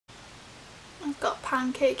got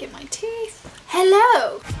pancake in my teeth.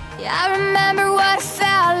 Hello! Yeah, I remember what it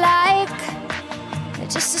felt like.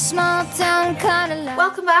 Just a small town kind of life.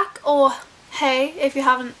 Welcome back, or hey, if you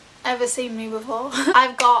haven't ever seen me before.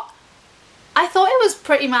 I thought it was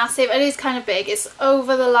pretty massive. It is kind of big. It's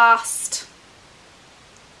over the last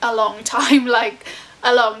a long time, like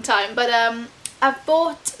a long time. But I've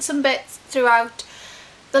bought some bits throughout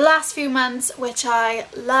the last few months which I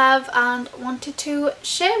love and wanted to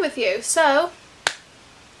share with you. So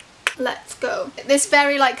let's go. This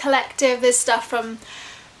very like collective, there's stuff from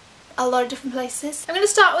a lot of different places. I'm going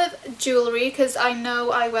to start with jewellery because I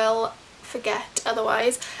know I will forget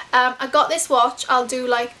otherwise. I got this watch. I'll do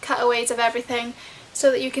like cutaways of everything so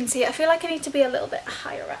that you can see it. I feel like I need to be a little bit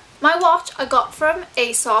higher up. My watch I got from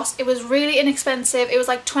ASOS. It was really inexpensive. It was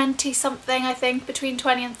like 20 something, I think, between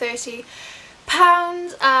 20 and 30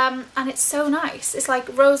 pounds, and it's so nice. It's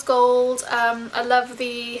like rose gold. I love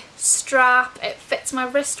the strap. It fits my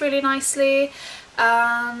wrist really nicely,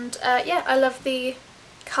 and yeah, I love the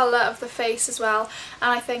colour of the face as well, and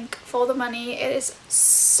I think for the money it is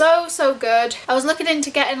so good. I was looking into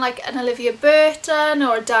getting like an Olivia Burton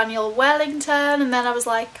or a Daniel Wellington, and then I was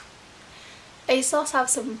like, ASOS have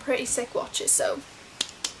some pretty sick watches, so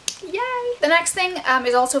yay! The next thing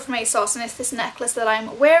is also from ASOS, and it's this necklace that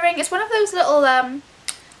I'm wearing. It's one of those little I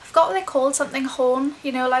forgot what they're called, something horn,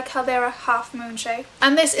 you know, like how they're a half moon shape.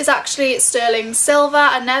 And this is actually sterling silver.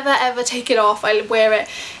 I never ever take it off. I wear it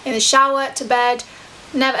in the shower, to bed,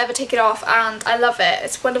 never ever take it off, and I love it.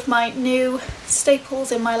 It's one of my new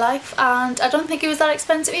staples in my life, and I don't think it was that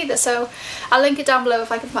expensive either, so I'll link it down below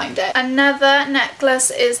if I can find it. Another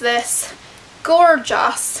necklace is this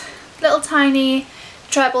gorgeous little tiny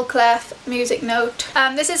treble clef music note.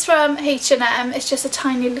 This is from H&M. It's just a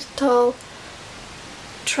tiny little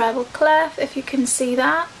treble clef, if you can see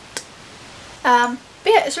that. But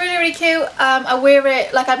yeah, it's really cute. I wear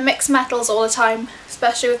it, like I mix metals all the time,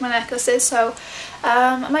 especially with my necklaces, so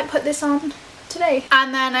I might put this on today.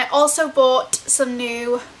 And then I also bought some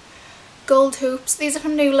new gold hoops. These are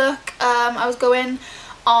from NEWLOOK. I was going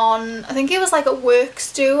on, I think it was like a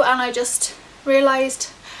works do, and I just realised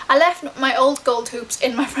I left my old gold hoops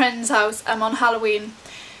in my friend's house on Halloween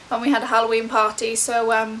when we had a Halloween party,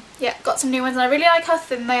 so yeah, got some new ones, and I really like how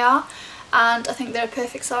thin they are, and I think they're a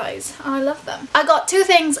perfect size, and I love them. I got two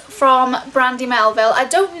things from BRANDY Melville. I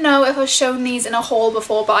don't know if I've shown these in a haul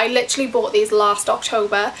before, but I literally bought these last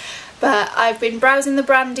October. But I've been browsing the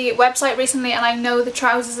BRANDY website recently, and I know the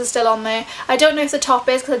trousers are still on there. I don't know if the top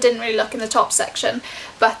is because I didn't really look in the top section.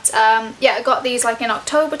 But yeah, I got these like in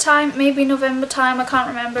October time, maybe November time, I can't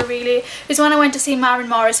remember really. It was when I went to see Maren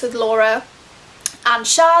Morris with Laura and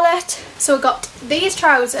Charlotte. So I got these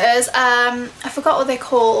trousers. I forgot what they're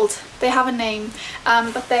called. They have a name,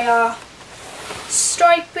 but they are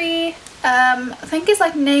stripy. I think it's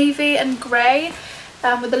like navy and grey.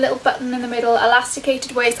 With a little button in the middle,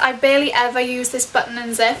 elasticated waist. I barely ever use this button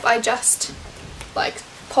and zip. I just like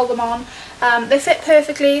pull them on. They fit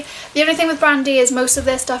perfectly. The only thing with BRANDY is most of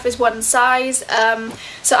their stuff is one size.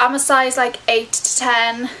 So I'm a size like 8 to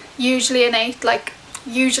 10, usually an 8, like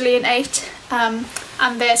usually an 8.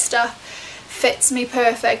 And their stuff fits me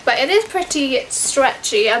perfect, but it is pretty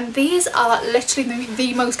stretchy, and these are literally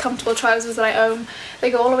the most comfortable trousers that I own. They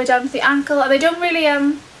go all the way down to the ankle, and they don't really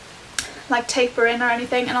like taper in or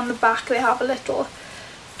anything, and on the back they have a little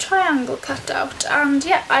triangle cut out, and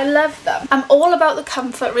yeah, I love them. I'm all about the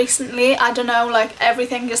comfort recently. I don't know, like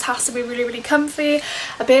everything just has to be really comfy.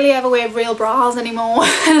 I barely ever wear real bras anymore.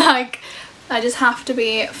 Like I just have to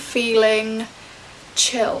be feeling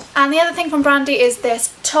chill. And the other thing from BRANDY is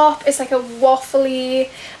this top. It's like a waffly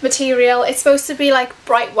material. It's supposed to be like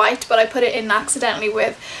bright white, but I put it in accidentally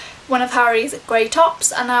with one of Harry's grey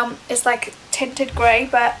tops, and it's like tinted grey,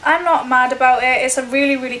 but I'm not mad about it. It's a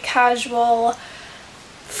really casual,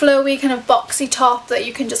 flowy kind of boxy top that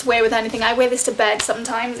you can just wear with anything. I wear this to bed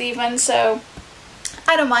sometimes even, so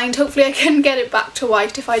I don't mind. Hopefully I can get it back to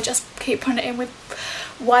white if I just keep putting it in with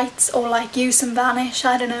whites, or like use some vanish,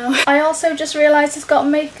 I don't know. I also just realised it's got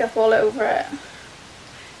makeup all over it.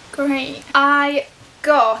 Great. I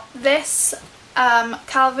got this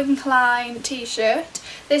Calvin Klein t-shirt.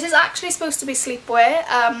 This is actually supposed to be sleepwear,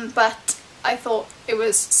 but I thought it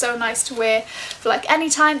was so nice to wear for like any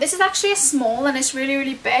time. This is actually a small, and it's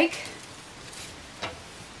really big.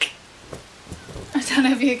 I don't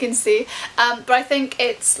know if you can see, but I think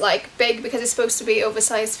it's like big because it's supposed to be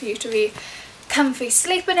oversized for you to be comfy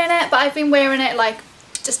sleeping in it. But I've been wearing it like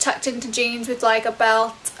just tucked into jeans with like a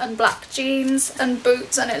belt and black jeans and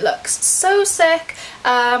boots, and it looks so sick.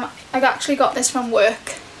 I actually got this from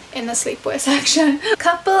work in the sleepwear section. A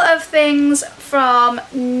couple of things from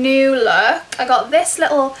New Look. I got this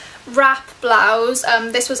little wrap blouse.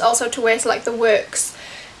 This was also to wear to like the works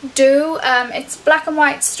do. It's black and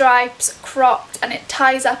white stripes, cropped, and it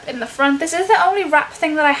ties up in the front. This is the only wrap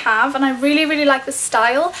thing that I have, and I really like the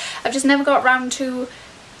style. I've just never got around to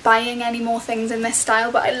buying any more things in this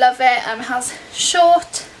style, but I love it. It has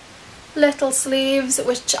short little sleeves,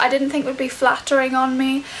 which I didn't think would be flattering on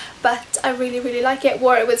me, but I really like it.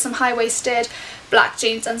 Wore it with some high-waisted black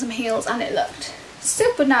jeans and some heels, and it looked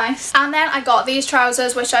super nice. And then I got these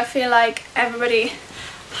trousers, which I feel like everybody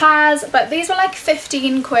has, but these were like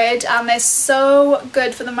 15 quid, and they're so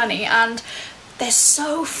good for the money, and they're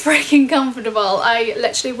so freaking comfortable. I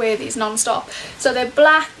literally wear these non-stop. So they're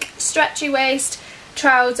black, stretchy waist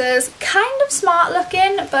trousers, kind of smart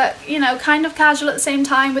looking, but you know, kind of casual at the same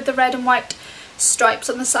time, with the red and white stripes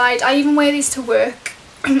on the side. I even wear these to work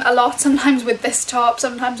a lot, sometimes with this top,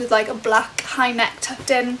 sometimes with like a black high neck tucked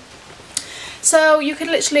in. So you can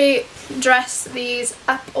literally dress these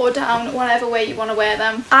up or down whatever way you want to wear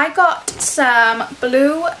them. I got some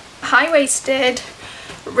blue high-waisted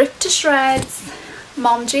ripped to shreds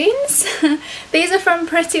mom jeans. These are from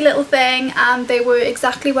Pretty Little Thing, and they were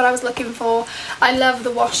exactly what I was looking for. I love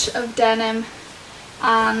the wash of denim,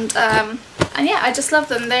 and yeah, I just love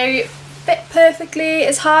them. They fit perfectly.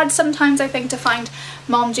 It's hard sometimes, I think, to find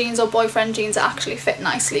mom jeans or boyfriend jeans that actually fit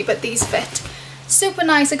nicely, but these fit super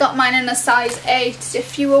nice. I got mine in a size 8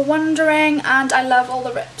 if you were wondering, and I love all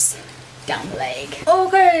the rips down the leg.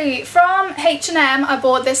 Okay, from H&M I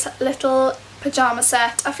bought this little pyjama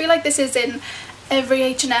set. I feel like this is in every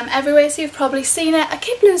H&M everywhere, so you've probably seen it. I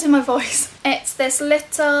keep losing my voice. It's this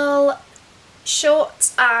little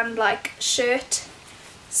shorts and like shirt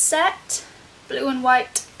set, blue and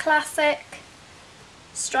white classic,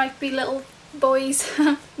 stripy little boys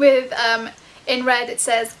with in red it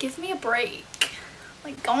says "give me a break."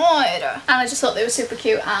 My god. And I just thought they were super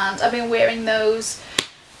cute, and I've been wearing those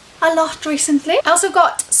a lot recently. I also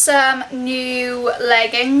got some new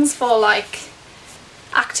leggings for like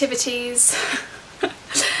activities,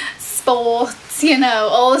 sports, you know,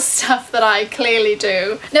 all the stuff that I clearly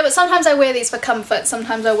do. No, but sometimes I wear these for comfort,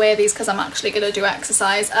 sometimes I wear these because I'm actually going to do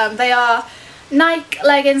exercise. They are Nike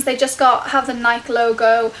leggings. They just have the Nike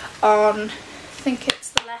logo on, I think it's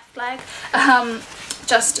the left leg,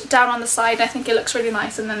 just down on the side. I think it looks really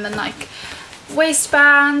nice, and then the Nike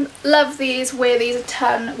waistband. Love these, wear these a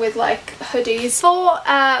ton with like hoodies. For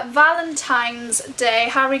Valentine's Day,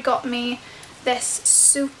 Harry got me this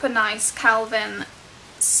super nice Calvin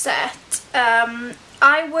set.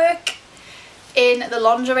 I work in the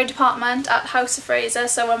lingerie department at House of Fraser,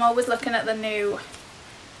 so I'm always looking at the new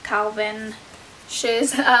Calvin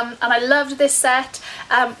shoes, and I loved this set.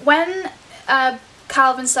 When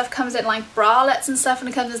Calvin stuff comes in like bralettes and stuff, and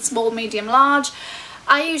it comes in small, medium, large,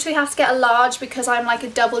 I usually have to get a large because I'm like a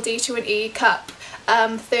double D to an E cup,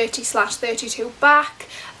 30/32 back.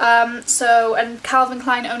 And Calvin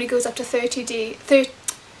Klein only goes up to 30D.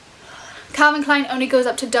 Calvin Klein only goes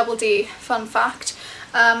up to double D, fun fact.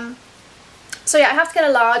 So yeah, I have to get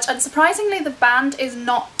a large, and surprisingly the band is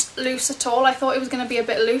not loose at all. I thought it was going to be a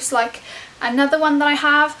bit loose like another one that I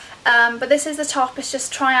have, but this is the top. It's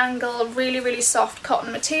just triangle, really soft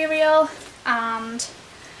cotton material, and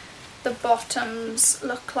the bottoms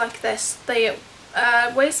look like this. The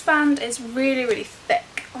waistband is really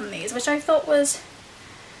thick on these, which I thought was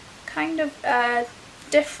kind of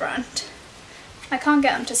different. I can't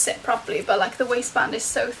get them to sit properly, but like the waistband is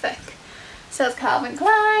so thick. Says Calvin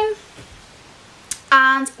Klein.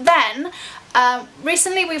 And then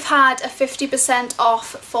recently we've had a 50% off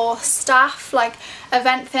for staff, like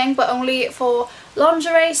event thing, but only for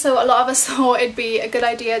lingerie, so a lot of us thought it'd be a good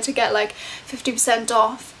idea to get like 50%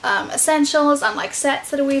 off essentials and like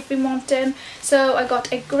sets that we've been wanting. So I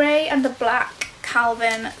got a grey and a black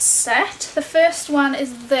Calvin set. The first one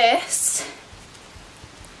is this.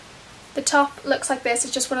 The top looks like this.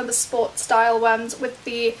 It's just one of the sport style ones with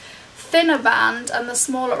the thinner band and the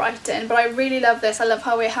smaller writing, but I really love this. I love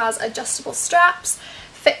how it has adjustable straps,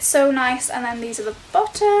 fits so nice, and then these are the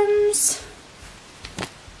bottoms.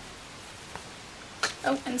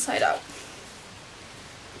 Oh, inside out.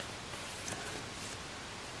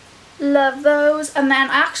 Love those. And then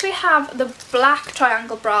I actually have the black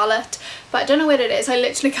triangle bralette, but I don't know where it is. I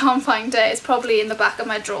literally can't find it. It's probably in the back of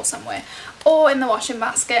my drawer somewhere, or in the washing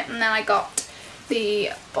basket. And then I got the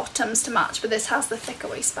bottoms to match, but this has the thicker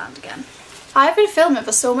waistband again. I've been filming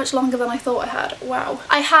for so much longer than I thought I had. Wow.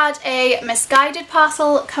 I had a Misguided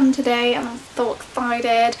parcel come today, and I'm so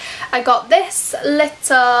excited. I got this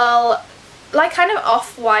little like kind of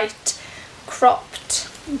off-white cropped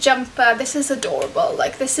jumper. This is adorable.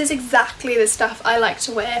 Like, this is exactly the stuff I like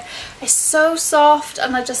to wear. It's so soft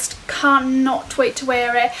and I just cannot wait to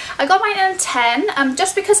wear it. I got mine in a 10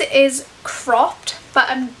 just because it is cropped, but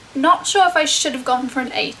I'm not sure if I should have gone for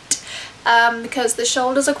an 8 because the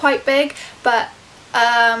shoulders are quite big, but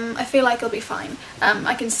I feel like it'll be fine.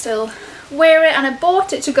 I can still wear it, and I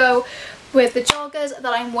bought it to go with the joggers that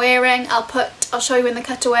I'm wearing. I'll show you in the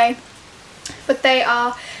cutaway, but they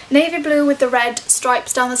are navy blue with the red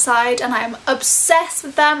stripes down the side, and I'm obsessed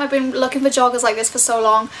with them. I've been looking for joggers like this for so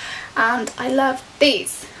long, and I love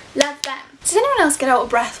these. Love them. Does anyone else get out of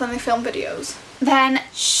breath when they film videos? Then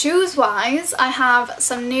shoes wise, I have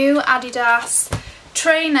some new ADIDAS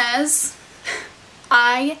trainers.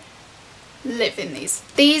 I live in these.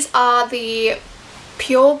 These are the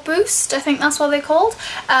Pure Boost, I think that's what they're called.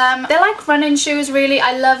 They're like running shoes really.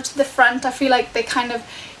 I loved the front. I feel like they're kind of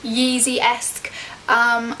Yeezy-esque,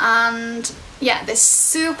 and yeah, they're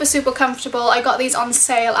super comfortable. I got these on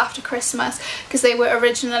sale after Christmas because they were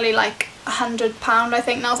originally like £100 I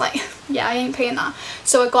think, and I was like, yeah, I ain't paying that.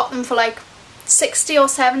 So I got them for like 60 or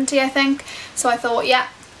 70 I think. So I thought, yeah,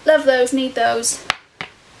 love those, need those.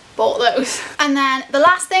 Bought those. And then the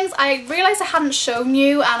last things, I realised I hadn't shown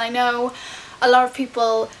you, and I know a lot of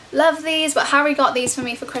people love these, but Harry got these for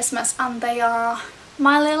me for Christmas, and they are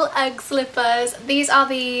my little Ugg slippers. These are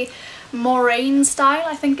the Moraine style,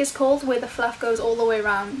 I think it's called, where the fluff goes all the way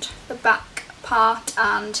around the back part,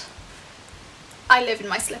 and I live in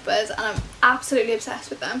my slippers and I'm absolutely obsessed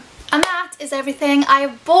with them. And that is everything I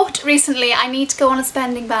have bought recently. I need to go on a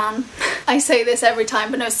spending ban. I say this every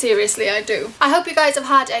time, but no, seriously, I do. I hope you guys have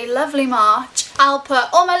had a lovely March. I'll put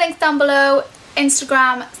all my links down below: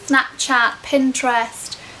 Instagram, Snapchat,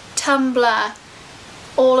 Pinterest, Tumblr,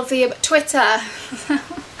 all of the Twitter,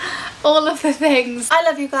 all of the things. I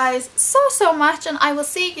love you guys so much, and I will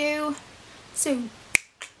see you soon.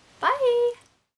 Bye.